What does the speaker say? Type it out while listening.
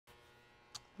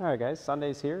All right, guys,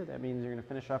 Sunday's here. That means you're going to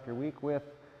finish off your week with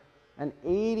an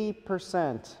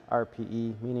 80%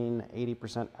 RPE, meaning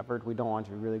 80% effort. We don't want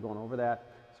you really going over that.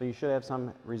 So you should have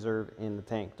some reserve in the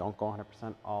tank. Don't go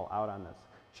 100% all out on this.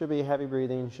 Should be heavy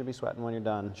breathing, should be sweating when you're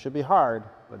done. Should be hard,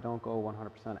 but don't go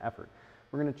 100% effort.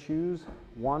 We're going to choose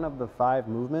one of the 5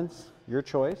 movements, your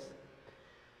choice.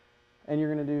 And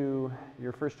you're going to do,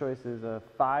 your first choice is a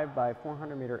 5 by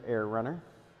 400 meter air runner,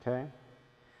 okay?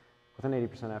 With an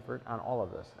 80% effort on all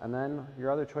of this. And then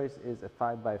your other choice is a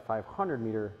 5 by 500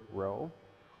 meter row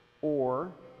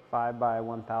or 5 by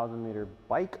 1000 meter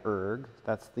bike erg.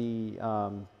 That's the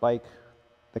bike,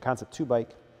 the Concept 2 bike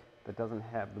that doesn't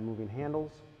have the moving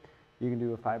handles. You can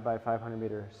do a 5 by 500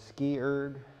 meter ski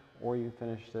erg, or you can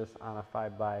finish this on a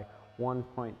 5 by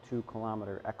 1.2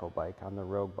 kilometer echo bike on the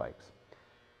Rogue bikes.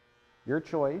 Your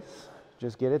choice,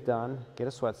 just get it done, get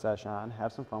a sweat sesh on,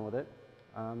 have some fun with it,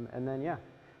 and then yeah,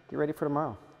 get ready for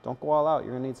tomorrow. Don't go all out.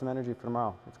 You're going to need some energy for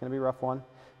tomorrow. It's going to be a rough one,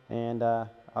 and I'll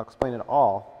explain it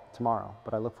all tomorrow.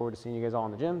 But I look forward to seeing you guys all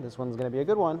in the gym. This one's going to be a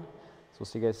good one, so we'll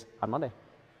see you guys on Monday.